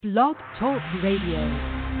Blog Talk Radio.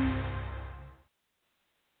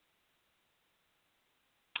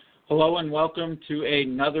 Hello and welcome to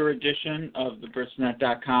another edition of the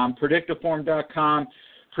Brisnet.com, Predicteform.com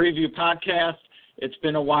preview podcast. It's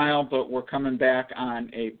been a while, but we're coming back on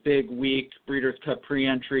a big week. Breeders' Cup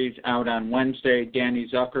pre-entries out on Wednesday. Danny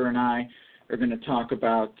Zucker and I are going to talk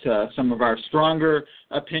about some of our stronger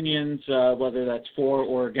opinions, whether that's for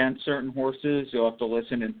or against certain horses. You'll have to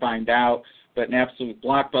listen and find out. But an absolute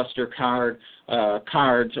blockbuster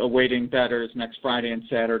cards awaiting bettors next Friday and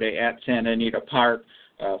Saturday at Santa Anita Park.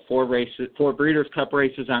 Four Breeders' Cup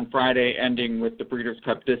races on Friday, ending with the Breeders'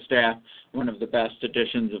 Cup Distaff, one of the best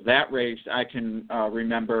editions of that race I can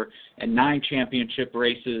remember, and 9 championship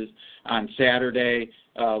races on Saturday,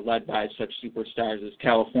 led by such superstars as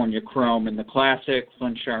California Chrome in the Classic,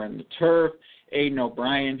 Flintshire in the Turf. Aidan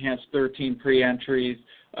O'Brien has 13 pre-entries.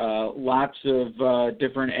 Lots of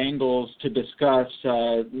different angles to discuss,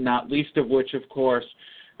 not least of which, of course,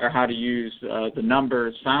 are how to use the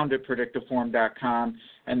numbers found at Predicteform.com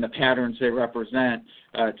and the patterns they represent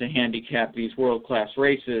to handicap these world-class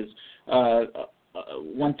races.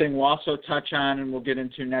 One thing we'll also touch on, and we'll get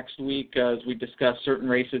into next week as we discuss certain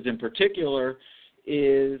races in particular,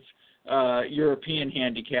 is European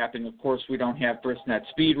handicapping. Of course, we don't have Brisnet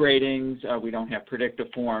speed ratings. We don't have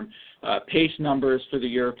Predicteform pace numbers for the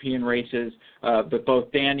European races, but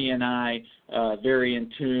both Danny and I very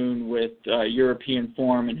in tune with European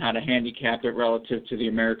form and how to handicap it relative to the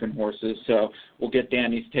American horses. So we'll get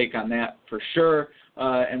Danny's take on that for sure.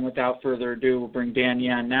 And without further ado, we'll bring Danny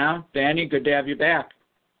on now. Danny, good to have you back.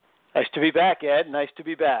 Nice to be back, Ed. Nice to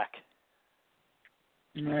be back.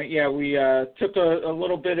 All right, yeah, we took a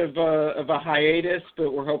little bit of a hiatus,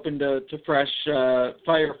 but we're hoping to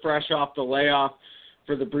fire fresh off the layoff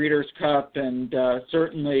for the Breeders' Cup, and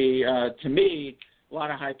certainly, to me, a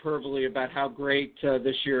lot of hyperbole about how great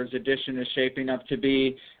this year's edition is shaping up to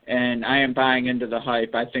be, and I am buying into the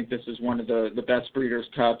hype. I think this is one of the best Breeders'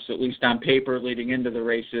 Cups, at least on paper, leading into the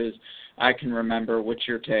races I can remember. What's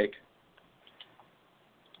your take?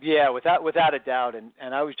 Yeah, without a doubt,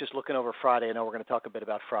 and I was just looking over Friday. I know we're going to talk a bit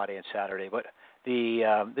about Friday and Saturday, but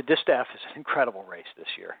the Distaff is an incredible race this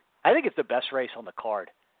year. I think it's the best race on the card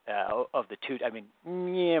of the two. I mean,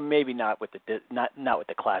 yeah, maybe not with not with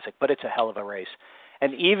the Classic, but it's a hell of a race.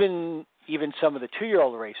 And even some of the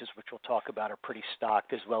 2-year-old races, which we'll talk about, are pretty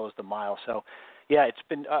stocked, as well as the mile. So, yeah, it's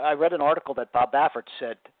been. I read an article that Bob Baffert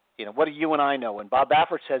said, you know, what do you and I know? When Bob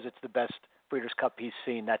Baffert says it's the best Breeders' Cup he's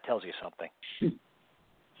seen, that tells you something.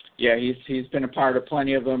 Yeah, he's been a part of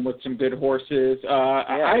plenty of them with some good horses.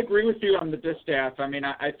 I agree with you on the Distaff. I mean,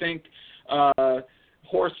 I think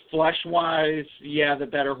horse flesh-wise, yeah, the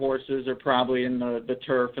better horses are probably in the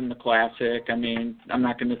Turf and the Classic. I mean, I'm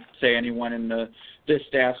not going to say anyone in the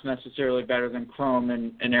Distaff's necessarily better than Chrome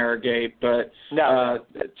and Arrogate, but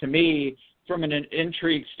to me, from an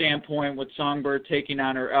intrigue standpoint, with Songbird taking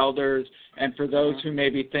on her elders, and for those who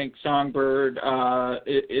maybe think Songbird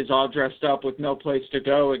is all dressed up with no place to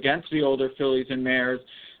go against the older fillies and mares,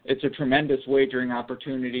 it's a tremendous wagering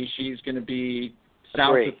opportunity. She's going to be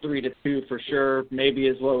south of 3-2 for sure, maybe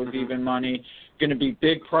as low as even money. Going to be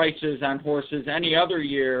big prices on horses any other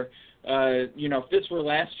year. You know, if this were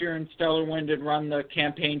last year and Stellar Wind had run the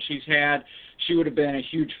campaign she's had, she would have been a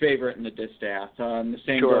huge favorite in the Distaff. And the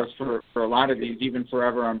same goes for a lot of these, even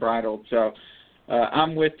Forever Unbridled. So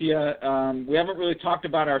I'm with you. We haven't really talked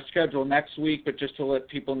about our schedule next week, but just to let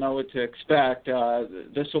people know what to expect,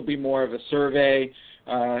 this will be more of a survey,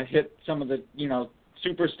 hit some of the, you know,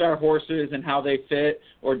 superstar horses and how they fit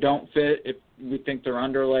or don't fit if we think they're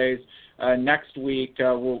underlays. Next week,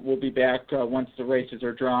 we'll be back once the races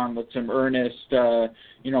are drawn with some earnest,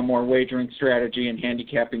 more wagering strategy and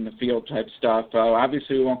handicapping the field type stuff.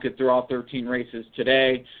 Obviously, we won't get through all 13 races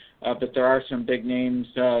today, but there are some big names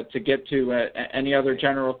to get to. Any other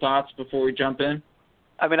general thoughts before we jump in?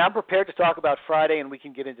 I mean, I'm prepared to talk about Friday, and we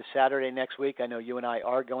can get into Saturday next week. I know you and I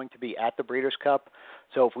are going to be at the Breeders' Cup,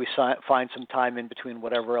 so if we find some time in between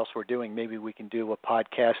whatever else we're doing, maybe we can do a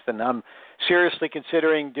podcast. And I'm seriously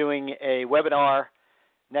considering doing a webinar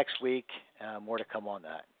next week. More to come on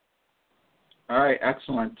that. All right,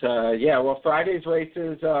 excellent. Well, Friday's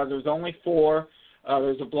races, there's only 4.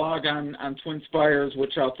 There's a blog on Twin Spires,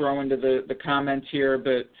 which I'll throw into the comments here,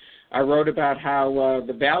 but I wrote about how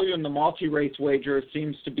the value in the multi-race wager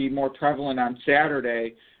seems to be more prevalent on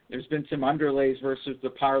Saturday. There's been some underlays versus the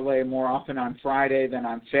parlay more often on Friday than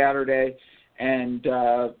on Saturday, and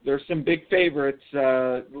there's some big favorites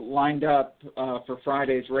lined up for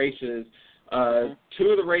Friday's races. 2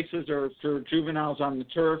 of the races are for juveniles on the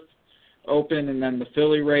turf. Open and then the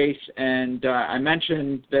filly race. And I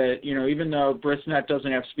mentioned that, even though Brisnet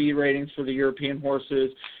doesn't have speed ratings for the European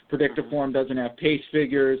horses, Predicteform doesn't have pace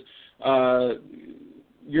figures,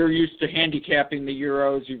 you're used to handicapping the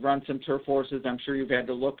Euros. You've run some turf horses. I'm sure you've had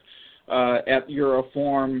to look at Euro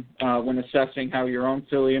form when assessing how your own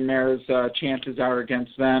filly and mare's chances are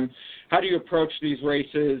against them. How do you approach these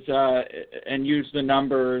races and use the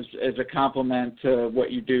numbers as a complement to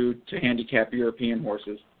what you do to handicap European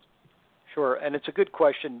horses? Sure, and it's a good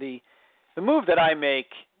question. The move that I make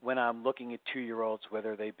when I'm looking at 2-year-olds,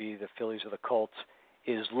 whether they be the fillies or the colts,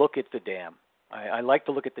 is look at the dam. I like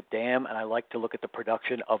to look at the dam, and I like to look at the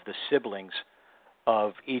production of the siblings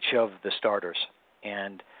of each of the starters.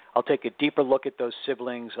 And I'll take a deeper look at those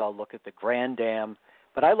siblings. I'll look at the grand dam.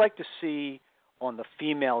 But I like to see on the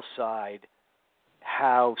female side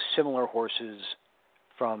how similar horses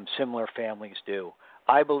from similar families do.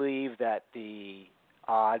 I believe that the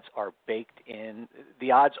odds are baked in.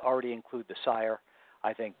 The odds already include the sire.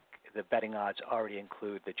 I think the betting odds already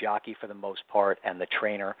include the jockey for the most part and the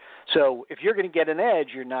trainer. So if you're going to get an edge,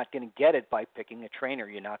 you're not going to get it by picking a trainer.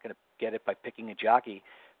 You're not going to get it by picking a jockey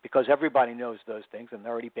because everybody knows those things and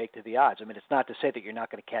they're already baked to the odds. I mean, it's not to say that you're not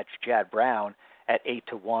going to catch Chad Brown at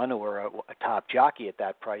 8-1 or a top jockey at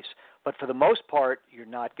that price. But for the most part, you're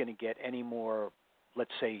not going to get any more,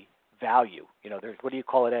 let's say, value. What do you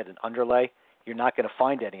call it, Ed? An underlay? You're not going to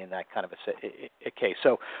find any in that kind of a case.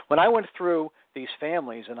 So when I went through these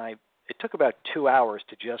families, and it took about 2 hours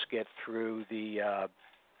to just get through the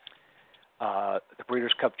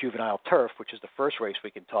Breeders' Cup Juvenile Turf, which is the first race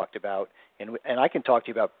we can talk about, and I can talk to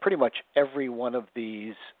you about pretty much every one of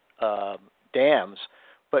these dams.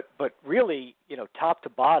 But really, top to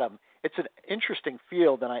bottom, it's an interesting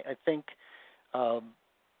field, and I think.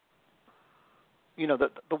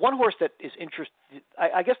 The one horse that is interesting,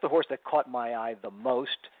 I guess the horse that caught my eye the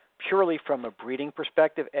most, purely from a breeding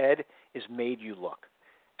perspective, Ed, is Made You Look.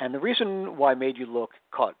 And the reason why Made You Look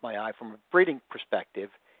caught my eye from a breeding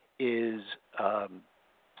perspective is,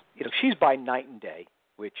 she's by night and day,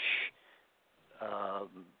 which,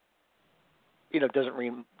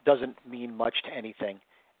 doesn't mean much to anything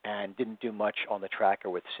and didn't do much on the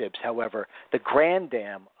tracker with Sibs. However, the Grand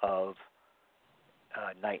Dam of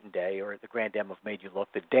Night and Day, or the Grand Dam of Made You Look,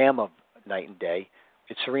 the Dam of Night and Day,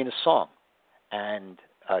 it's Serena's Song. And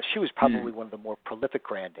she was probably one of the more prolific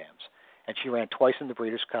Grand Dams. And she ran twice in the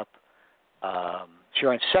Breeders' Cup. She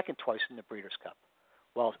ran second twice in the Breeders' Cup,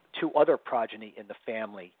 while two other progeny in the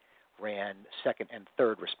family ran second and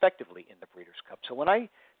third, respectively, in the Breeders' Cup. So when I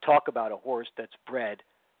talk about a horse that's bred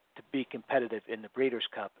to be competitive in the Breeders'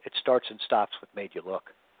 Cup, it starts and stops with Made You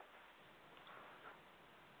Look.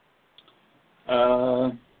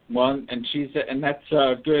 And that's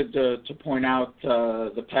good to point out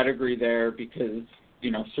the pedigree there because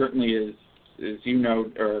certainly as you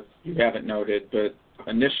know, or you haven't noted, but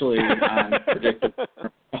initially on Predicteform,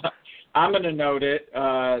 I'm going to note it.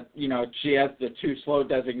 She has the too slow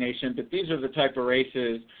designation, but these are the type of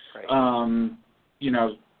races, right.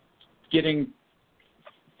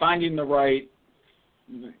 Finding the right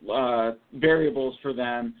variables for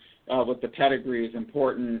them. With the pedigree is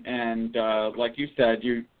important, and like you said,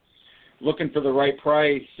 you're looking for the right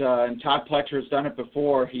price. And Todd Pletcher's done it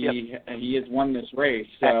before. He has won this race,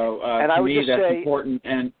 so to me that's important.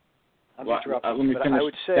 And let me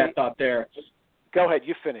finish that thought there. Go ahead,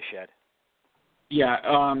 you finish, Ed. Yeah,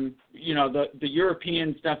 the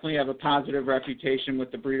Europeans definitely have a positive reputation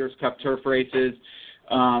with the Breeders' Cup turf races.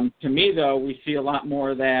 To me, though, we see a lot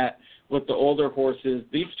more of that with the older horses.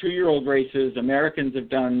 These 2-year-old races, Americans have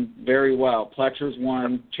done very well. Pletcher's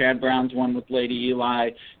won, Chad Brown's won with Lady Eli,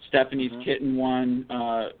 Stephanie's Kitten won,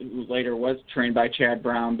 who later was trained by Chad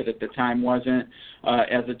Brown, but at the time wasn't,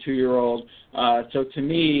 as a 2-year-old. So to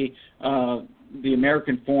me, the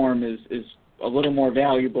American form is a little more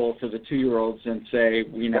valuable for the 2-year-olds than, say,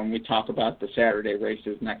 when we talk about the Saturday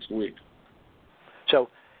races next week. So,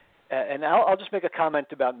 and I'll just make a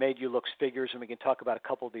comment about Made You Look's figures, and we can talk about a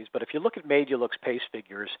couple of these. But if you look at Made You Look's pace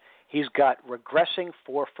figures, he's got regressing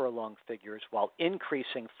 4 furlong figures while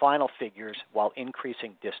increasing final figures while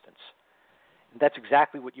increasing distance. And that's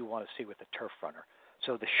exactly what you want to see with a turf runner.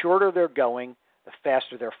 So the shorter they're going, the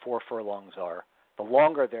faster their 4 furlongs are. The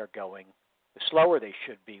longer they're going, the slower they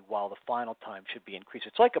should be, while the final time should be increased.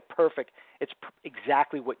 It's like it's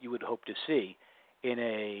exactly what you would hope to see in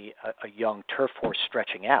a young turf horse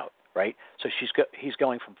stretching out. Right, so he's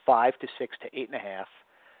going from 5 to 6 to 8.5.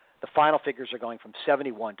 The final figures are going from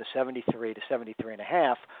 71 to 73 to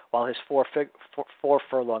 73.5, while his 4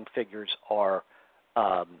 furlong figures are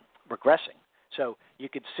regressing. So you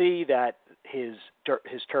could see that his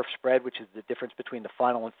turf spread, which is the difference between the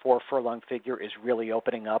final and 4 furlong figure, is really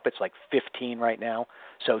opening up. It's like 15 right now.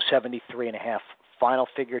 So 73.5 final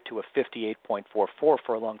figure to a 58.44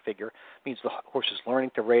 furlong figure means the horse is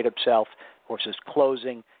learning to rate himself. Horse is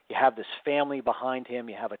closing. You have this family behind him.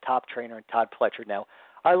 You have a top trainer in Todd Pletcher. Now,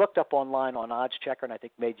 I looked up online on Odds Checker, and I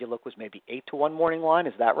think Made You Look was maybe 8-1 morning line.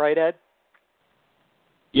 Is that right, Ed?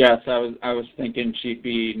 Yes, I was thinking she'd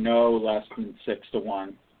be no less than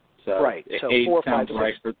 6-1. So right. So 8 4, 5, sounds 6.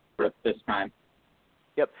 right for this time.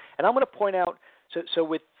 Yep. And I'm going to point out. So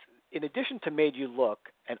with in addition to Made You Look,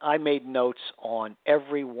 and I made notes on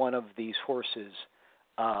every one of these horses,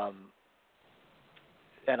 and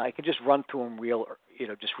I can just run through them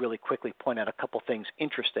just really quickly point out a couple things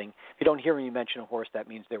interesting. If you don't hear me mention a horse, that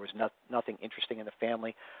means there was nothing interesting in the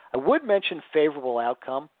family. I would mention Favorable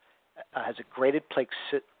Outcome. Has a graded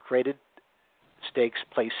stakes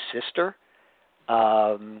place sister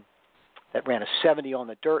that ran a 70 on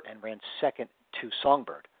the dirt and ran second to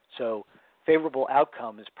Songbird. So Favorable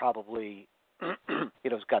Outcome is probably,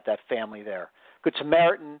 has got that family there. Good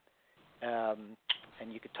Samaritan, and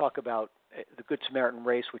you could talk about the Good Samaritan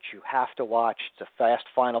race, which you have to watch. It's a fast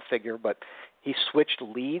final figure, but he switched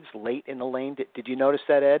leads late in the lane. Did you notice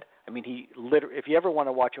that, Ed? I mean, if you ever want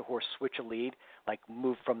to watch a horse switch a lead, like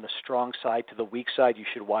move from the strong side to the weak side, you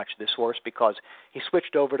should watch this horse because he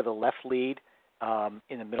switched over to the left lead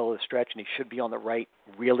in the middle of the stretch, and he should be on the right.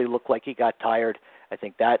 Really looked like he got tired. I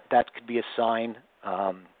think that could be a sign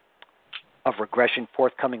of regression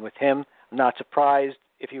forthcoming with him. I'm not surprised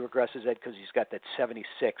if he regresses, Ed, because he's got that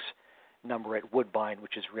 76 number at Woodbine,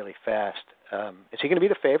 which is really fast. Is he going to be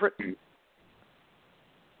the favorite?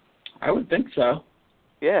 I would think so.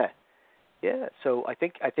 Yeah. So I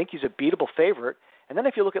think he's a beatable favorite. And then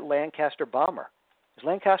if you look at Lancaster Bomber, is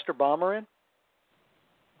Lancaster Bomber in?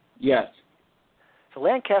 Yes. So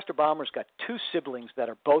Lancaster Bomber's got 2 siblings that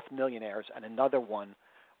are both millionaires and another one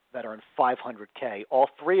that are in 500K. All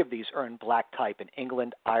 3 of these earn black type in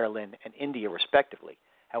England, Ireland, and India, respectively.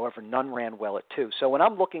 However, none ran well at 2. So when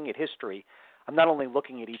I'm looking at history, I'm not only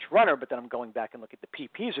looking at each runner, but then I'm going back and look at the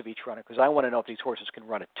PPs of each runner because I want to know if these horses can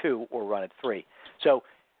run at 2 or run at 3. So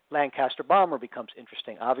Lancaster Bomber becomes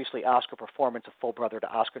interesting. Obviously, Oscar Performance, a full brother to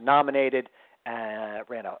Oscar, nominated,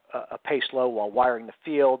 ran a pace low while wiring the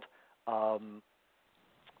field.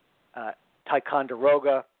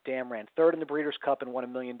 Ticonderoga, Dam ran 3rd in the Breeders' Cup and won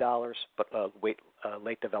 $1 million, but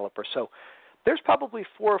late developer. So there's probably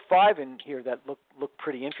 4 or 5 in here that look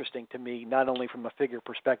pretty interesting to me, not only from a figure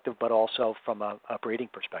perspective, but also from a breeding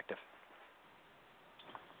perspective.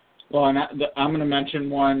 Well, and I'm going to mention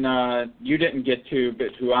one you didn't get to, but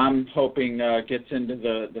who I'm hoping gets into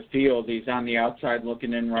the field. He's on the outside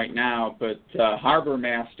looking in right now, but Harbor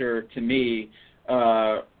Master, to me,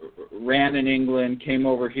 ran in England, came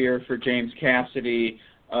over here for James Cassidy,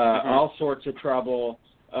 all sorts of trouble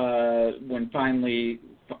when finally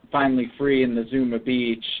free in the Zuma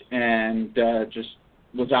Beach, and just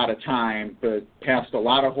was out of time, but passed a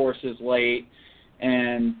lot of horses late.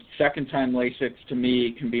 And second-time Lasix, to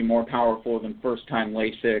me, can be more powerful than first-time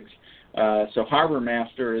Lasix. So Harbor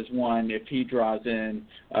Master is one, if he draws in,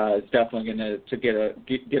 is definitely going to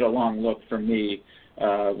get a long look from me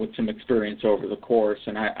with some experience over the course.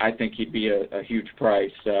 And I think he'd be a huge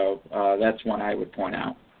price. So that's one I would point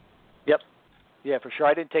out. Yep. Yeah, for sure.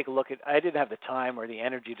 I didn't have the time or the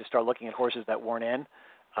energy to start looking at horses that weren't in.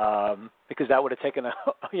 Because that would have taken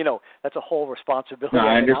that's a whole responsibility. No,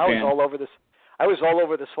 I understand. I was all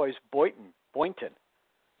over this horse, Boynton,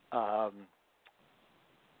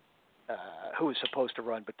 who was supposed to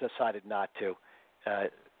run but decided not to.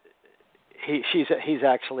 He's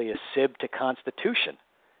actually a sib to Constitution,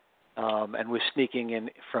 and was sneaking in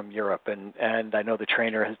from Europe. And I know the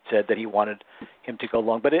trainer has said that he wanted him to go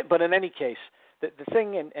long. But in any case, the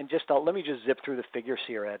thing, and let me just zip through the figures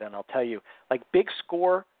here, Ed, and I'll tell you, like Big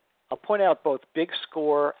Score. I'll point out both Big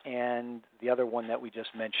Score and the other one that we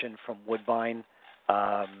just mentioned from Woodbine,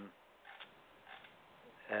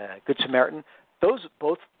 Good Samaritan. Those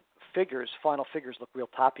both final figures, look real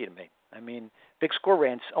toppy to me. I mean, Big Score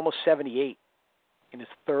ran almost 78 in his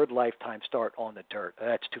 3rd lifetime start on the dirt.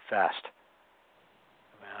 That's too fast.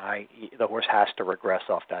 The horse has to regress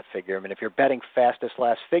off that figure. I mean, if you're betting fastest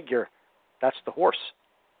last figure, that's the horse,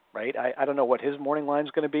 right? I don't know what his morning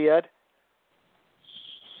line's going to be, Ed.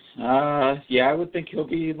 Yeah, I would think he'll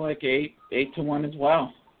be like 8-1 as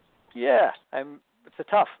well. Yeah, it's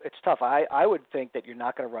tough. I would think that you're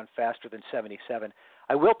not going to run faster than 77.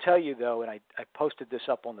 I will tell you though, and I posted this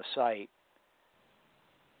up on the site.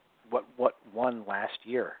 What won last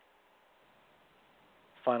year?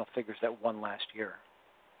 Final figures that won last year.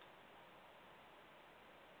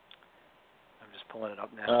 Pulling it up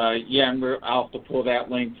now. And I'll have to pull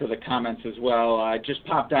that link for the comments as well. I just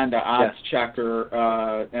popped onto Odds Checker,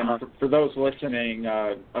 and for those listening,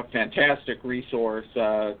 a fantastic resource.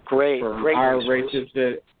 Great our resource. races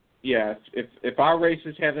that. Yeah, if our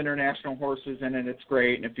races have international horses in it, it's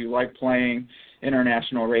great. And if you like playing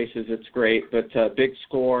international races, it's great. But big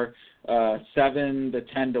score, 7 to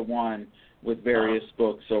 10 to 1 with various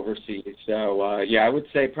books overseas. So I would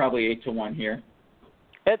say probably 8 to 1 here.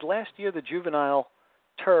 Ed, last year the juvenile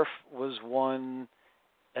turf was won.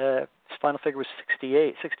 His final figure was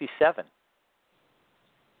 67.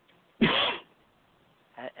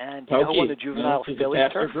 And do you know who won the juvenile filly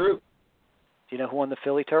turf? Group. Do you know who won the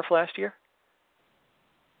filly turf last year?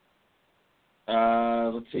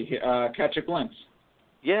 Let's see here. Catch a Glimpse.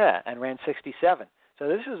 Yeah, and ran 67. So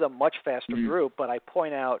this is a much faster group, but I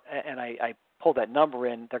point out, and I pulled that number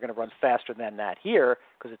in, they're going to run faster than that here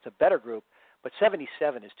because it's a better group, but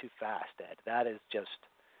 77 is too fast, Ed. That is just,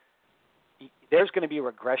 there's going to be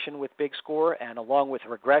regression with big score, and along with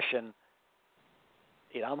regression,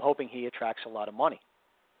 I'm hoping he attracts a lot of money.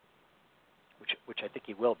 Which I think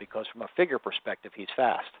he will, because from a figure perspective, he's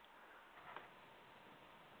fast.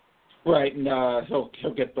 Right, and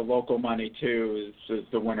he'll get the local money too. As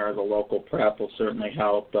the winner of the local prep will certainly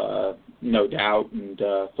help, no doubt. And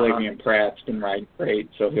Flavian Pratt's been riding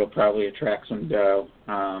great, so he'll probably attract some dough.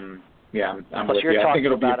 I'm Plus with you're you. I think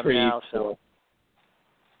it'll be about pretty. Him now, so.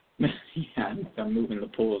 I'm moving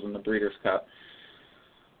the pools in the Breeders' Cup.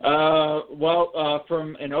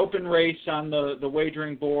 From an open race on the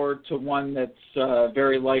wagering board to one that's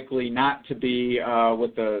very likely not to be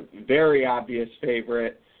with a very obvious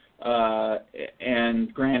favorite,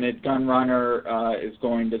 and granted, Gunrunner is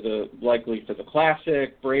going to likely for the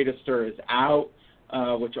Classic. Bradester is out,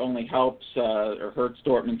 which only helps or hurts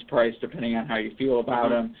Dortmund's price depending on how you feel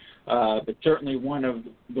about him. But certainly one of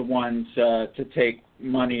the ones to take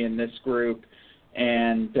money in this group.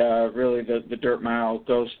 And really the dirt mile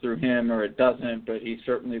goes through him or it doesn't, but he's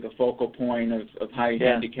certainly the focal point of how you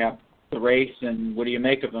handicap the race. And what do you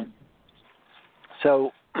make of him?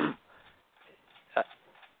 So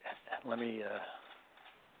let me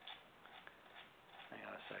hang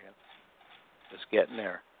on a second. Just getting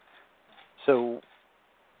there. So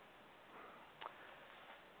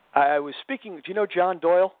I was speaking, do you know John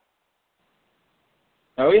Doyle?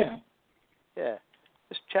 Oh, yeah. Yeah.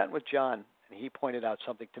 Just chatting with John. He pointed out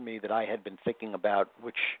something to me that I had been thinking about,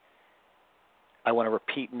 which I want to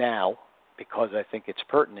repeat now because I think it's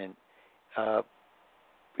pertinent. There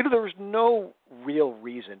was no real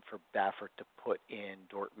reason for Baffert to put in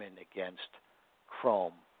Dortmund against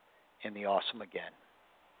Chrome in the Awesome Again.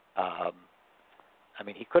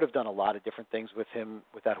 He could have done a lot of different things with him,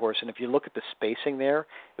 with that horse. And if you look at the spacing there,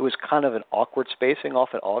 it was kind of an awkward spacing off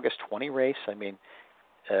an August 20 race.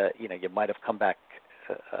 You might have come back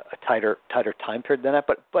a tighter time period than that.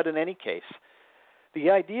 But in any case, the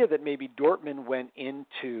idea that maybe Dortmund went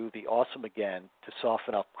into the Awesome Again to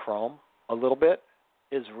soften up Chrome a little bit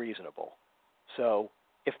is reasonable. So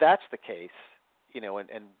if that's the case,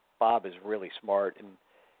 and Bob is really smart and,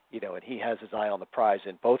 and he has his eye on the prize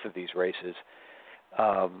in both of these races,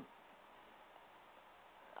 I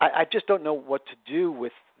just don't know what to do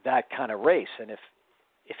with that kind of race. And if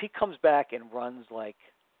he comes back and runs like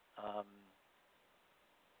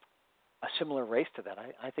a similar race to that,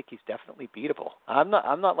 I think he's definitely beatable. I'm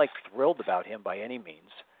not like thrilled about him by any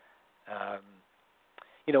means.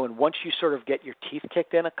 And once you sort of get your teeth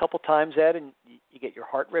kicked in a couple times, Ed, and you get your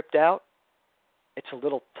heart ripped out, it's a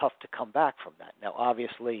little tough to come back from that. Now,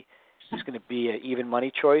 obviously, it's going to be an even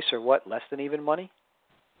money choice or what, less than even money?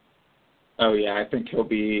 Oh, yeah, I think he'll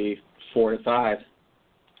be 4 to 5.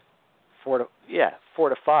 4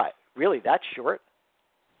 to 5. Really, that short?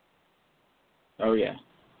 Oh, yeah.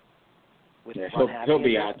 He'll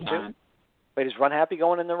be out on. Wait, is Run Happy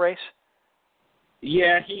going in the race?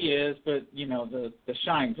 Yeah, he is, but, the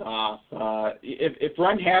shine's off. If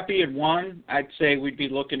Run Happy had won, I'd say we'd be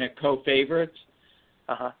looking at co-favorites.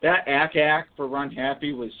 That ack for Run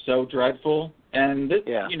Happy was so dreadful. And,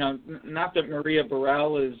 not that Maria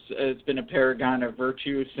Burrell has been a paragon of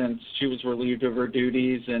virtue since she was relieved of her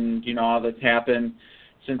duties and, all that's happened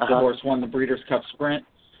since the horse won the Breeders' Cup Sprint.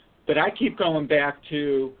 But I keep going back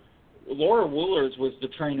to Laura Woolers was the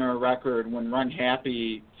trainer of record when Run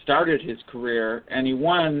Happy started his career, and he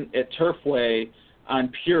won at Turfway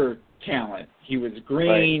on pure talent. He was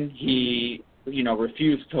green. Right. He,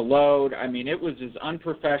 refused to load. It was as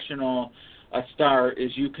unprofessional a start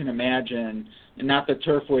as you can imagine. And not that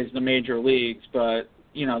Turfway is the major leagues, but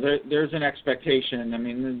there's an expectation. I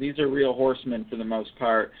mean, these are real horsemen for the most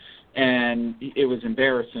part, and it was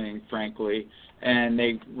embarrassing, frankly. And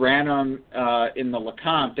they ran him in the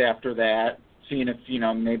LeCompte after that, seeing if,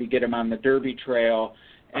 maybe get him on the Derby trail,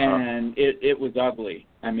 and it was ugly.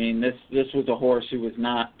 I mean, this was a horse who was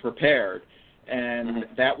not prepared, and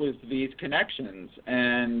that was these connections.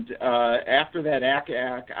 And after that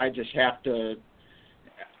ACAC,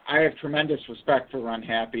 I have tremendous respect for Run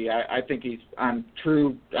Happy. I think he's on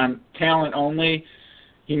talent only.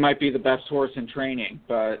 He might be the best horse in training,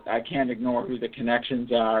 but I can't ignore who the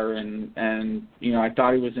connections are. And I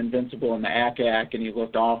thought he was invincible in the ACAC, and he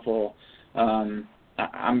looked awful. I'm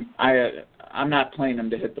not playing him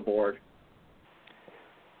to hit the board.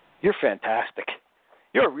 You're fantastic.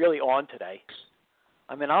 You're really on today.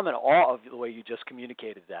 I mean, I'm in awe of the way you just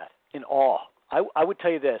communicated that. In awe. I would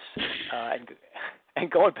tell you this, and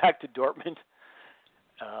going back to Dortmund,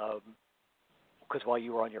 because while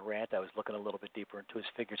you were on your rant, I was looking a little bit deeper into his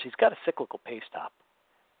figures. He's got a cyclical pace top.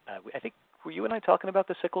 I think, were you and I talking about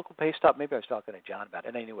the cyclical pace top? Maybe I was talking to John about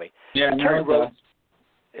it. Anyway, when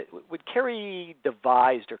Kerry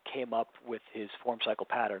devised or came up with his form cycle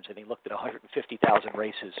patterns, and he looked at 150,000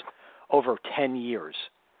 races over 10 years,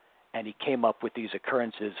 and he came up with these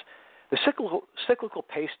occurrences, the cyclical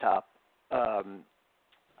pace top,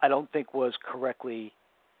 I don't think was correctly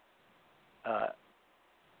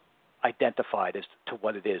identified as to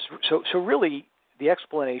what it is. So really, the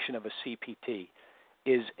explanation of a CPT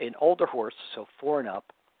is an older horse, so 4 and up,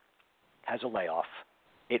 has a layoff.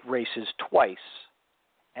 It races twice,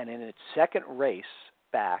 and in its second race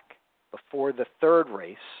back, before the third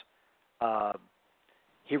race,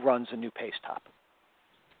 he runs a new pace top.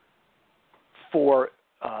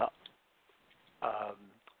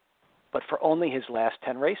 But for only his last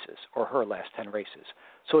 10 races, or her last 10 races.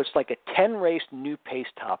 So it's like a 10-race new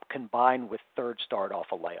pace top combined with third start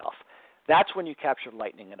off a layoff. That's when you capture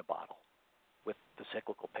lightning in a bottle with the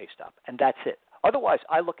cyclical pace top, and that's it. Otherwise,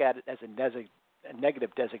 I look at it as a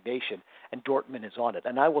negative designation, and Dortmund is on it.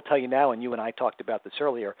 And I will tell you now, and you and I talked about this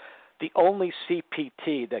earlier, the only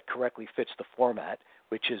CPT that correctly fits the format,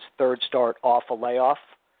 which is third start off a layoff,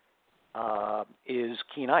 is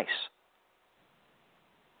Keen Ice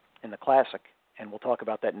in the Classic, and we'll talk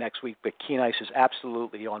about that next week. But Keen Ice is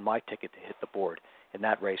absolutely on my ticket to hit the board in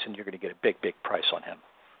that race, and you're going to get a big, big price on him.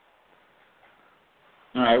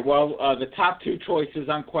 All right. Well, the top 2 choices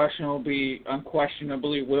unquestionably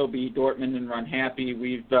will be Dortmund and Run Happy.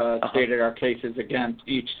 We've stated our cases against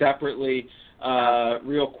each separately.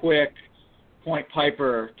 Real quick, Point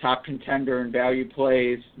Piper, top contender in value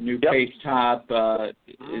plays, new pace top.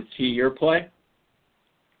 Is he your play?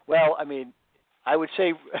 Well, I mean, I would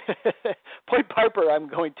say Point Piper I'm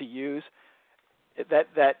going to use.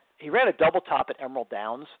 That he ran a double top at Emerald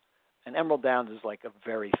Downs, and Emerald Downs is like a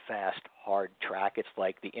very fast, hard track. It's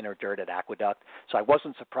like the inner dirt at Aqueduct. So I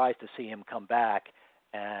wasn't surprised to see him come back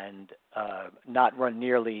and not run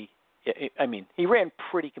nearly. I mean, he ran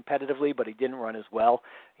pretty competitively, but he didn't run as well.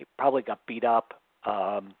 He probably got beat up,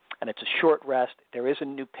 and it's a short rest. There is a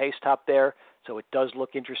new pace top there, so it does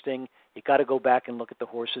look interesting. You got to go back and look at the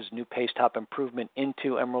horse's new pace top improvement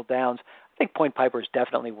into Emerald Downs. I think Point Piper is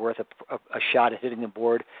definitely worth a shot at hitting the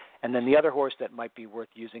board. And then the other horse that might be worth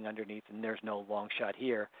using underneath, and there's no long shot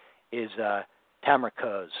here, is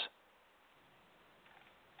Tamarkoz.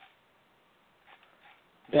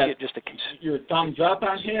 Your thumbs up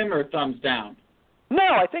on him or thumbs down? No,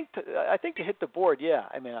 I think to hit the board, yeah.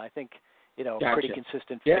 I mean, I think Gotcha. Pretty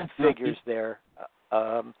consistent figures there.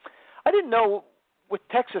 I didn't know with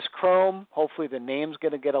Texas Chrome. Hopefully, the name's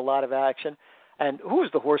going to get a lot of action. And who was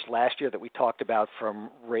the horse last year that we talked about from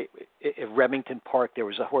Remington Park? There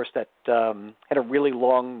was a horse that had a really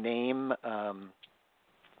long name.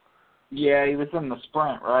 Yeah, he was in the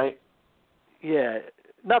sprint, right? Yeah.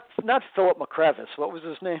 Not Philip McCrevis. What was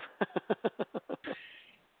his name?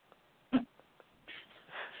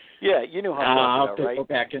 Yeah, you knew how I'll to right? Go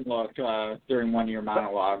back and look during one of your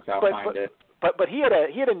monologues. I'll find it. But he had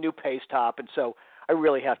a new pace top, and so I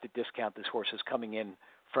really have to discount this horse as coming in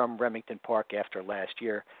from Remington Park after last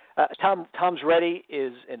year. Tom's Ready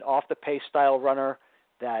is an off the pace style runner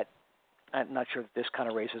that I'm not sure that this kind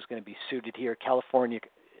of race is going to be suited here. California.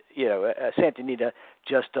 Santa Anita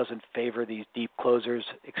just doesn't favor these deep closers,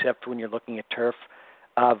 except when you're looking at turf.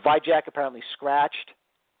 Vijack apparently scratched,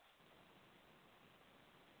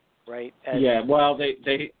 right? Well,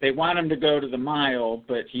 they want him to go to the mile,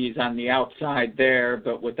 but he's on the outside there.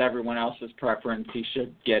 But with everyone else's preference, he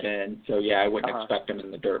should get in. So, I wouldn't expect him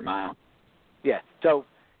in the dirt mile. Yeah, so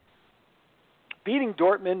beating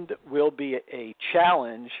Dortmund will be a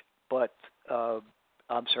challenge, but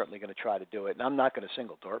I'm certainly going to try to do it, and I'm not going to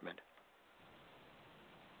single Dortmund.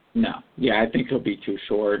 No. Yeah, I think he'll be too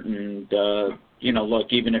short. And, look,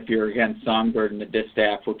 even if you're against Songbird and the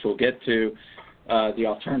distaff, which we'll get to, the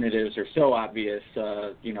alternatives are so obvious,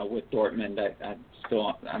 with Dortmund.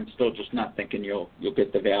 I'm still just not thinking you'll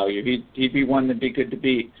get the value. He'd be one that'd be good to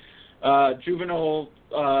beat. Juvenile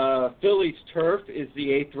Phillies Turf is the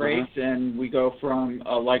 8th race, and we go from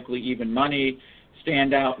a likely even money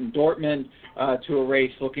standout in Dortmund to a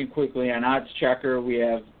race looking quickly on Odds Checker. We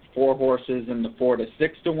have 4 horses in the 4 to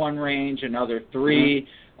 6 to 1 range, another 3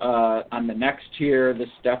 on the next tier. This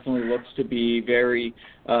definitely looks to be very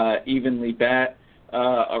evenly bet.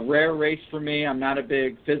 A rare race for me. I'm not a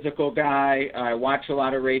big physical guy. I watch a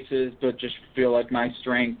lot of races, but just feel like my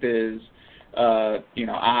strength is,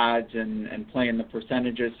 odds and playing the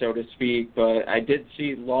percentages, so to speak. But I did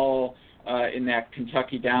see Lull in that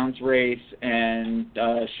Kentucky Downs race, and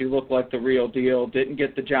she looked like the real deal. Didn't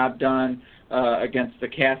get the job done against the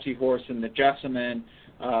Cassie horse and the Jessamine,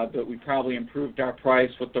 but we probably improved our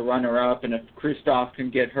price with the runner-up. And if Kristoff can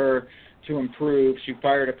get her to improve, she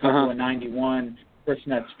fired a couple of 91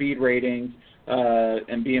 Brisnet speed ratings,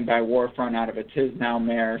 and being by Warfront out of a Tisnow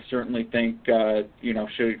mare, certainly think,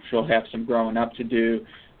 she'll have some growing up to do.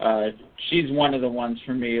 She's one of the ones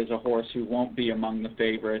for me as a horse who won't be among the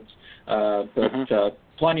favorites, but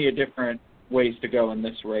plenty of different ways to go in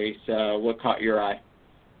this race. What caught your eye?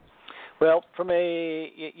 Well, from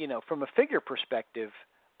a figure perspective,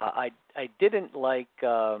 I didn't like.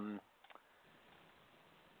 Hold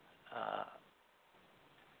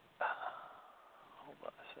on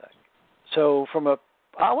a sec. So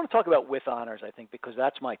I want to talk about With Honors, I think, because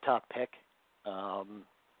that's my top pick.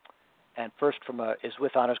 And first, is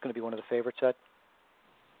With Honors going to be one of the favorites, Ed?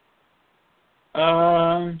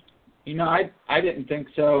 I didn't think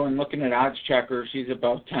so. And looking at Odds Checker, she's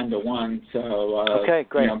about 10 to 1. So okay,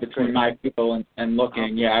 great. Between my people and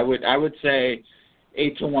looking, I would say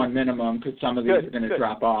 8 to 1 minimum, because some of these are going to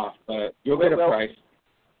drop off. But you'll get a price.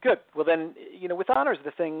 Good. Well, then, With Honors,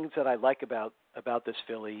 the things that I like about this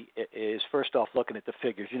filly is, first off, looking at the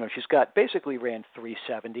figures. She's got basically ran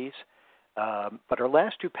 370s, but her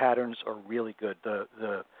last 2 patterns are really good.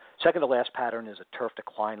 The second to last pattern is a turf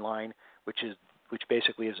decline line, which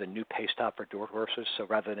basically is a new pace stop for dirt horses. So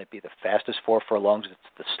rather than it be the fastest 4 furlongs,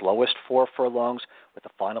 it's the slowest 4 furlongs with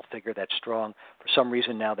a final figure that's strong. For some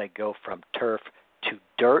reason now they go from turf to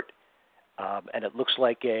dirt, and it looks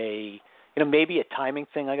like maybe a timing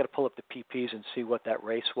thing. I got to pull up the PPs and see what that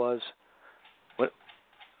race was.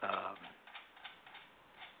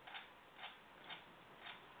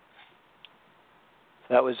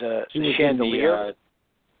 That was a Chandelier.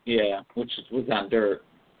 Which was on dirt.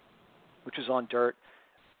 Which is on dirt.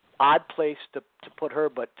 Odd place to put her,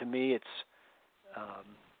 but to me it's. I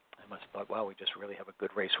must have thought, wow, we just really have a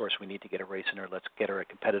good racehorse. We need to get a race in her. Let's get her a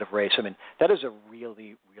competitive race. I mean, that is a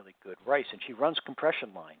really, really good race, and she runs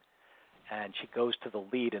compression line. And she goes to the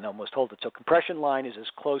lead and almost holds it. So compression line is as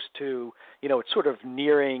close to, it's sort of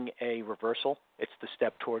nearing a reversal. It's the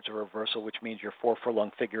step towards a reversal, which means your 4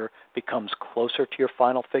 furlong figure becomes closer to your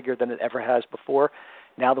final figure than it ever has before.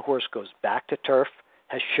 Now the horse goes back to turf,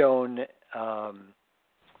 has shown,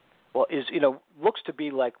 looks to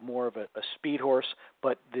be like more of a speed horse.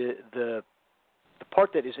 But the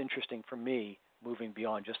part that is interesting for me, moving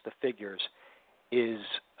beyond just the figures, is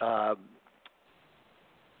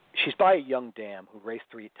she's by a young dam who raced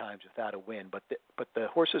 3 times without a win, but the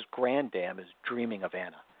horse's grand dam is Dreaming of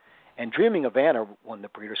Anna. And Dreaming of Anna won the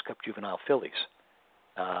Breeders' Cup Juvenile Fillies,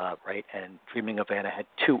 right? And Dreaming of Anna had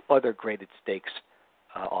 2 other graded stakes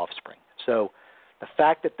offspring. So the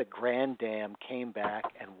fact that the grand dam came back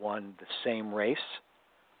and won the same race,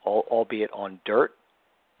 albeit on dirt,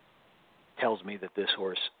 tells me that this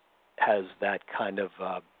horse has that kind of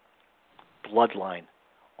bloodline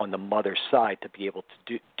on the mother's side to be able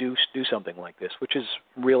to do something like this, which is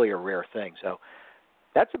really a rare thing. So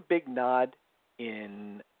that's a big nod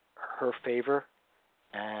in her favor,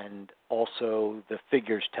 and also the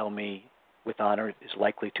figures tell me With Honor is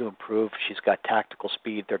likely to improve. She's got tactical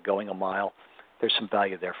speed. They're going a mile. There's some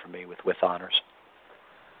value there for me with Honors.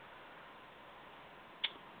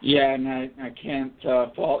 Yeah, and I can't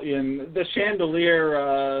fault you. And the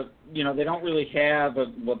Chandelier, they don't really have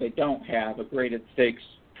they don't have a graded stakes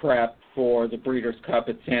prep for the Breeders' Cup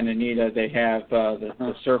at Santa Anita. They have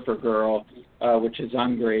the Surfer Girl, which is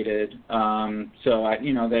ungraded. So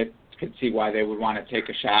they could see why they would want to take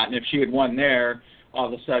a shot. And if she had won there, all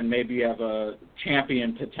of a sudden maybe you have a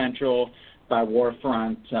champion potential by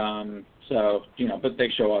Warfront. But they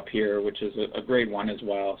show up here, which is a grade 1 as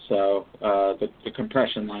well. So the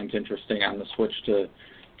compression line's interesting on the switch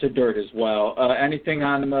to to dirt as well. Anything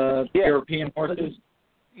on the European horses?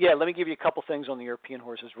 Yeah, let me give you a couple things on the European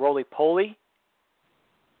horses. Roly Poly,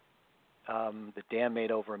 the dam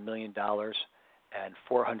made over $1 million and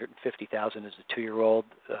 $450,000 as a 2-year-old.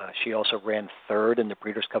 She also ran third in the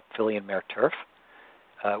Breeders' Cup Filly and Mare Turf.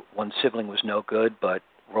 One sibling was no good, but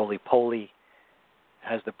Roly Poly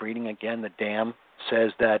has the breeding again. The dam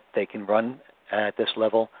says that they can run at this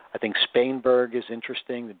level. I think Spainburg is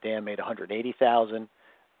interesting. The dam made $180,000.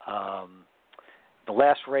 The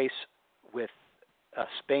last race with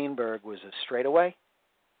Spainburg was a straightaway,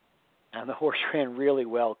 and the horse ran really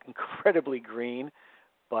well, incredibly green,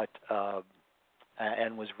 but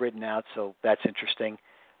and was ridden out, so that's interesting.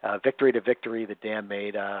 Victory to Victory, the dam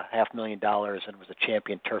made $500,000 and was a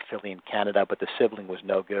champion turf filly in Canada, but the sibling was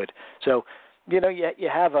no good. So, you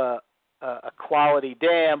have a quality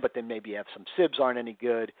dam, but then maybe you have some sibs aren't any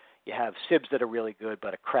good. You have sibs that are really good,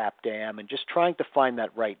 but a crap dam, and just trying to find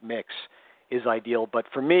that right mix is ideal. But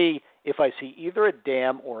for me, if I see either a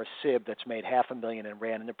dam or a sib that's made $500,000 and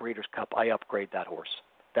ran in the Breeders' Cup, I upgrade that horse.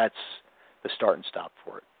 That's the start and stop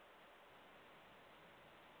for it.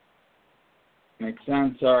 Makes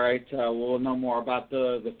sense. All right. We'll know more about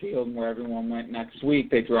the field and where everyone went next week.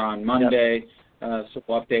 They draw on Monday, so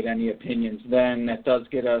we'll update any opinions then. That does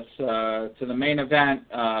get us to the main event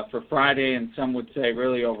for Friday, and some would say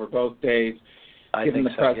really over both days, given the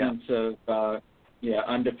presence of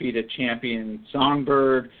undefeated champion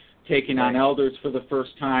Songbird taking on elders for the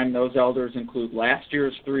first time. Those elders include last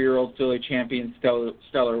year's 3-year-old filly champion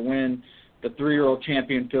Stellar Wind, the 3-year-old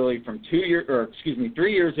champion filly from 3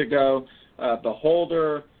 years ago,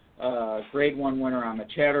 Beholder, Grade 1 winner on the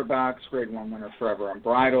Chatterbox, Grade 1 winner Forever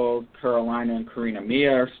Unbridled. Carolina and Karina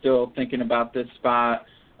Mia are still thinking about this spot.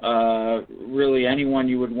 Really anyone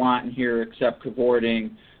you would want in here except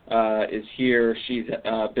Cavorting is here. She's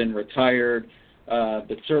been retired,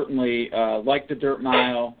 but certainly like the Dirt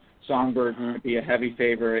Mile, Songbird will be a heavy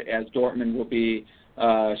favorite, as Dortmund will be.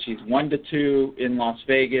 She's 1-2 in Las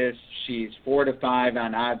Vegas. She's 4-5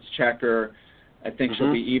 on Odds Checker. I think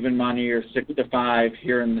she'll be even money or 6-5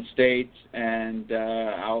 here in the States, and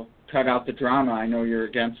I'll cut out the drama. I know you're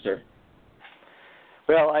against her.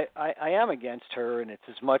 Well, I am against her, and it's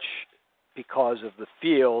as much because of the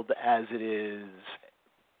field as it is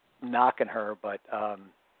knocking her, but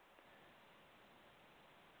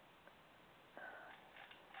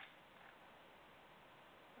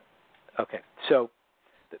okay. So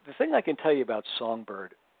the thing I can tell you about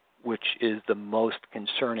Songbird, which is the most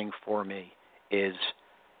concerning for me, is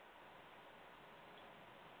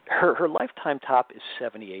her lifetime top is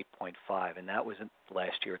 78.5, and that was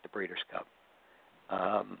last year at the Breeders' Cup.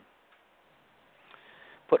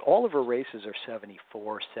 But all of her races are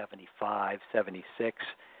 74, 75, 76,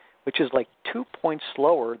 which is like 2 points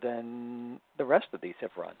slower than the rest of these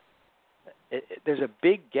have run. There's a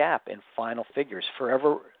big gap in final figures.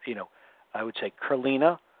 Forever, I would say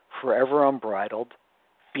Carlina, Forever Unbridled,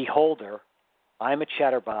 Beholder, I'm a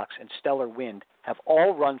Chatterbox, and Stellar Wind have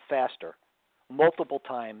all run faster multiple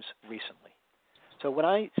times recently. So when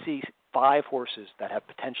I see 5 horses that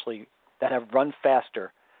have run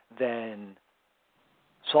faster than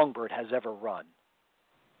Songbird has ever run,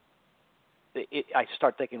 I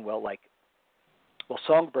start thinking, well,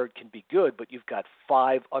 Songbird can be good, but you've got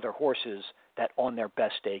 5 other horses that on their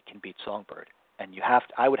best day can beat Songbird, and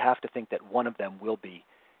I would have to think that one of them will be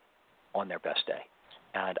on their best day.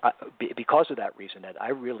 And because of that reason, I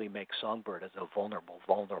really make Songbird as a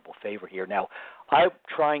vulnerable favorite here. Now, I'm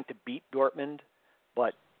trying to beat Dortmund,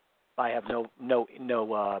 but I have no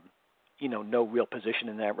real position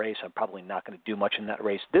in that race. I'm probably not going to do much in that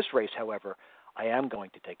race. This race, however, I am going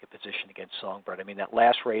to take a position against Songbird. I mean, that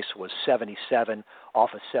last race was 77 off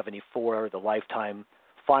of 74. The lifetime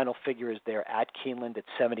final figure is there at Keeneland at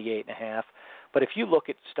 78.5. But if you look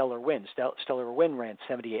at Stellar Wind, Stellar Wind ran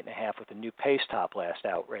 78.5 with a new pace top last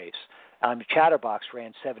out race. Chatterbox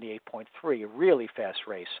ran 78.3, a really fast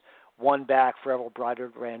race. One back, Forever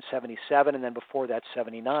Unbridled ran 77, and then before that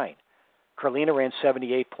 79. Carlina ran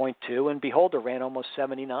 78.2, and Beholder ran almost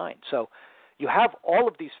 79. So you have all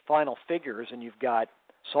of these final figures, and you've got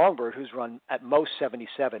Songbird, who's run at most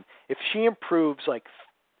 77. If she improves,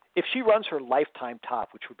 if she runs her lifetime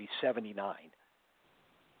top, which would be 79,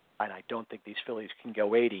 and I don't think these fillies can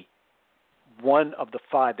go 80, one of the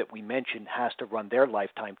 5 that we mentioned has to run their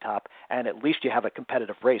lifetime top, and at least you have a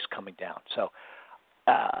competitive race coming down. So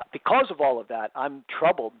because of all of that, I'm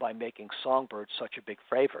troubled by making Songbird such a big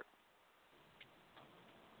favorite.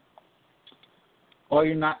 Well,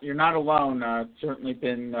 you're not alone. It's certainly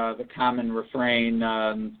been the common refrain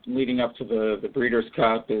leading up to the Breeders'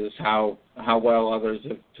 Cup is how well others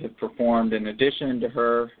have performed in addition to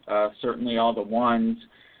her. Certainly all the ones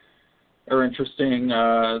are interesting.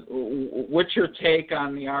 What's your take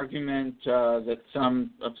on the argument that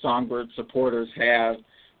some of Songbird's supporters have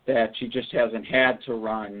that she just hasn't had to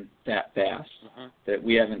run that fast, that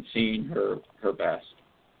we haven't seen her best?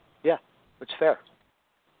 Yeah, it's fair.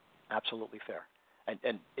 Absolutely fair.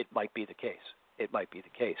 And it might be the case. It might be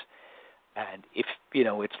the case. And if,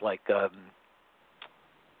 it's like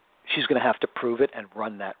she's going to have to prove it and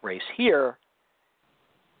run that race here,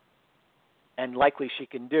 and likely she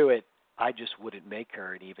can do it. I just wouldn't make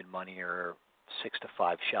her an even money or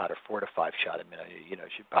 6-5 shot or 4-5 shot. I mean,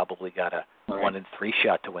 she probably got a 1-3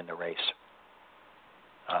 shot to win the race.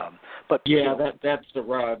 But yeah, that's the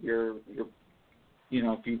rub. You're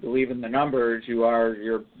if you believe in the numbers,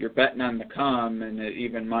 you're betting on the come, and at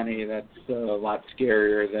even money, that's a lot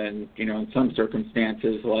scarier than in some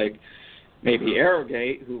circumstances like maybe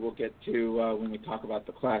Arrogate, who we'll get to when we talk about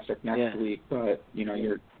the Classic next week. But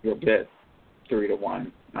you'll get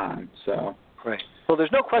 3-1 on. So right. Well,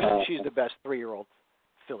 there's no question she's the best 3-year-old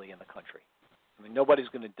filly in the country. I mean, nobody's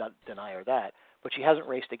going to deny her that. But she hasn't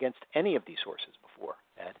raced against any of these horses before,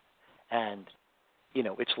 Ed, and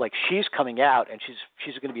it's like she's coming out and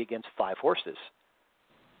she's going to be against 5 horses.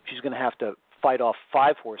 She's going to have to fight off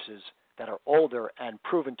 5 horses that are older and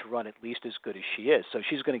proven to run at least as good as she is. So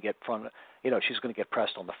she's going to get she's going to get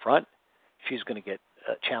pressed on the front. She's going to get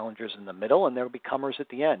challengers in the middle, and there will be comers at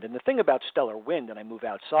the end. And the thing about Stellar Wind, and I move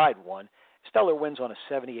outside one, Stellar Wind's on a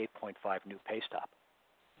 78.5 new pace top.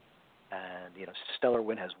 And, Stellar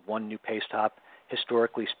Wind has 1 new pace top,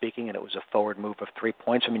 historically speaking, and it was a forward move of 3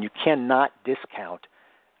 points. I mean, you cannot discount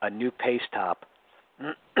a new pace top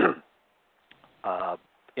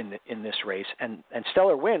in this race. And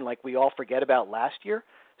Stellar Wind, like we all forget about last year,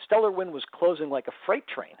 Stellar Wind was closing like a freight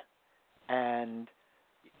train. And,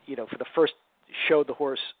 for the first show, the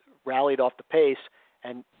horse rallied off the pace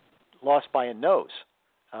and lost by a nose.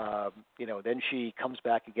 Then she comes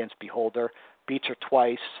back against Beholder, beats her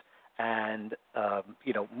twice. And,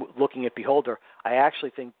 looking at Beholder, I actually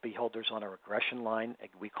think Beholder's on a regression line.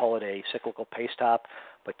 We call it a cyclical pace top.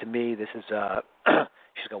 But to me, this is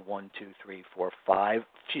she's got 1, 2, 3, 4, 5.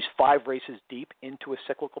 She's 5 races deep into a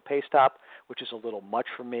cyclical pace top, which is a little much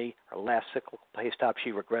for me. Her last cyclical pace top,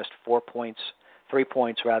 she regressed 3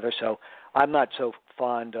 points rather. So I'm not so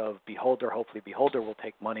fond of Beholder. Hopefully Beholder will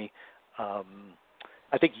take money.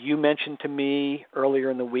 I think you mentioned to me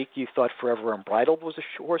earlier in the week you thought Forever Unbridled was a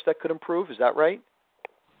horse that could improve. Is that right?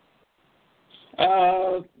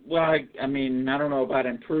 Well, I mean, I don't know about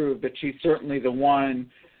improve, but she's certainly the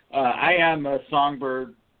one. I am a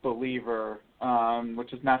Songbird believer,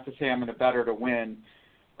 which is not to say I'm going to bet her to win.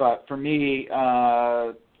 But for me,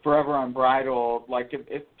 Forever Unbridled, like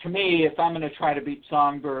to me, if I'm going to try to beat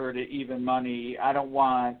Songbird at even money, I don't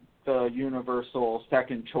want the universal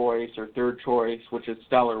second choice or third choice, which is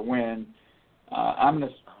Stellar Wind. I'm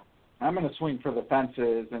gonna swing for the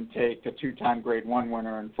fences and take a 2-time Grade 1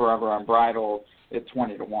 winner and Forever Unbridled at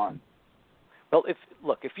 20-1. Well,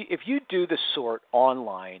 if you do the sort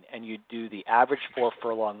online and you do the average 4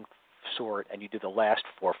 furlong sort and you do the last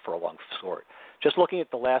 4 furlong sort, just looking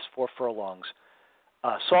at the last 4 furlongs,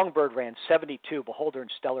 Songbird ran 72, Beholder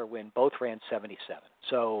and Stellar Wind both ran 77.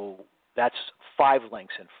 So that's 5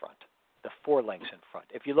 lengths in front, the 4 lengths in front.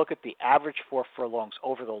 If you look at the average 4 furlongs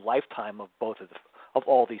over the lifetime of of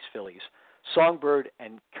all these fillies, Songbird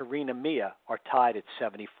and Karina Mia are tied at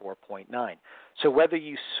 74.9. So whether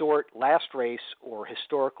you sort last race or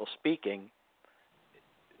historical speaking,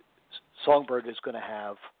 Songbird is going to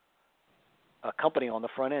have a company on the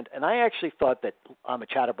front end. And I actually thought that I'm a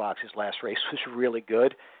Chatterbox's last race was really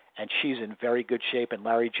good, and she's in very good shape, and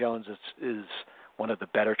Larry Jones is one of the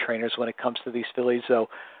better trainers when it comes to these fillies. So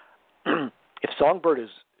if Songbird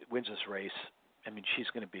wins this race, I mean, she's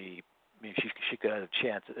going to be, she could have a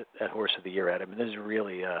chance at Horse of the Year at. I mean, this is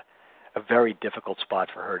really a very difficult spot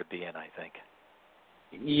for her to be in, I think.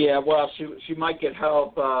 Yeah, well, she might get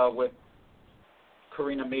help with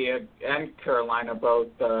Karina Mia and Carolina both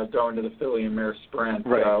going to the filly and mare sprint.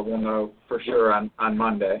 Right. We'll know for sure on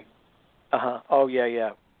Monday. Oh,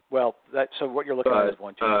 yeah. Well, so what you're looking at is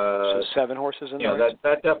 1, 2, so 7 horses in there? Yeah,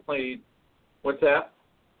 that definitely. What's that?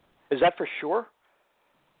 Is that for sure?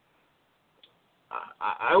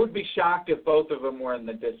 I would be shocked if both of them were in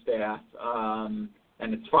the distaff, and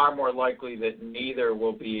it's far more likely that neither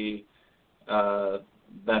will be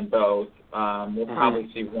than both. We'll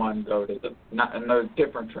probably see one go to and they're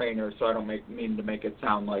different trainers, so I don't mean to make it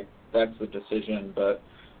sound like that's the decision, but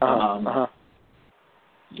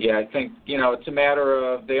Yeah, I think, it's a matter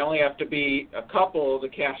of they only have to be a couple to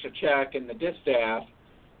cash a check in the distaff,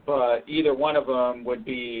 but either one of them would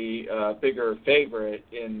be a bigger favorite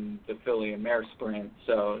in the Filly and Mare Sprint.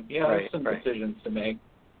 So, there's some decisions to make.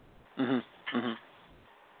 Mm-hmm. Mm-hmm.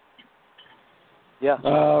 Yeah.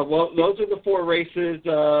 Well, those are the 4 races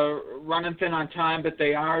running thin on time, but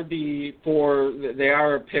they are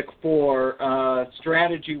a pick 4.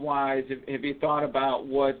 Strategy-wise, have you thought about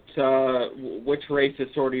which race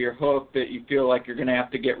is sort of your hook that you feel like you're going to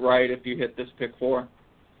have to get right if you hit this pick 4?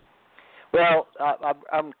 Well,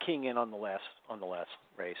 I'm keying in on the last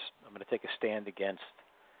race. I'm going to take a stand against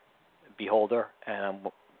Beholder,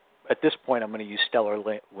 and at this point, I'm going to use Stellar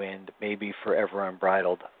Wind, maybe Forever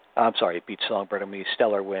Unbridled. I'm sorry, it beat Songbird. I'm going to use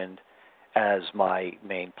Stellar Wind as my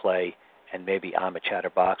main play, and maybe I'm a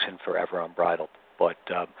Chatterbox and Forever Unbridled. But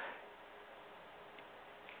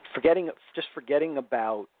forgetting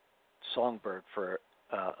about Songbird for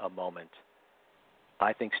a moment,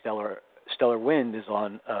 I think Stellar Wind is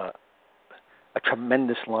on a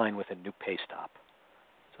tremendous line with a new pace stop.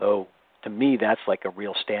 So to me, that's like a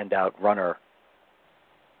real standout runner,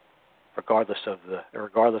 regardless of the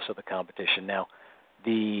competition. Now,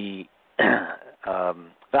 the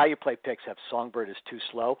value play picks have Songbird is too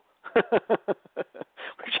slow,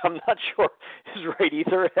 which I'm not sure is right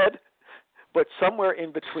either, Ed. But somewhere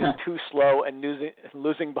in between too slow and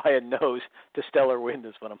losing by a nose to Stellar Wind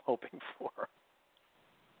is what I'm hoping for.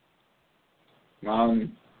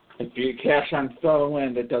 If you cash on Stellar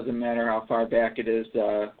Wind, it doesn't matter how far back it is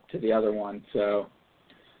to the other one. So.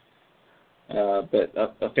 But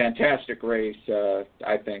a fantastic race,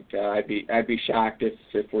 I think. I'd be shocked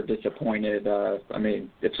if we're disappointed.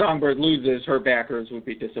 If Songbird loses, her backers would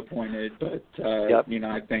be disappointed. But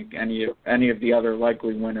I think any of the other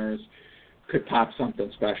likely winners could pop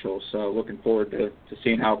something special. So looking forward to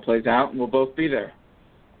seeing how it plays out, and we'll both be there.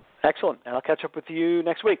 Excellent, and I'll catch up with you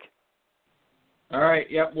next week. All right,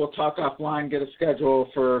 we'll talk offline, get a schedule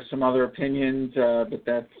for some other opinions, but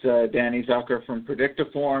that's Danny Zucker from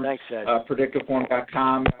Predicteform. Thanks, Ed.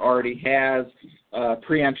 Predicteform.com already has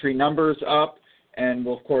pre-entry numbers up, and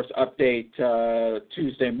we'll, of course, update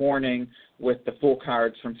Tuesday morning with the full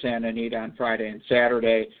cards from Santa Anita on Friday and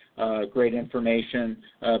Saturday. Great information.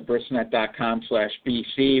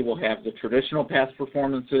 Brisnet.com/BC will have the traditional past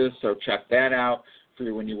performances, so check that out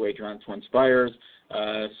for when you wager on Twin Spires.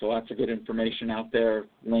 So lots of good information out there.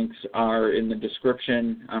 Links are in the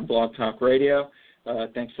description on Blog Talk Radio.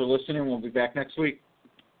 Thanks for listening. We'll be back next week.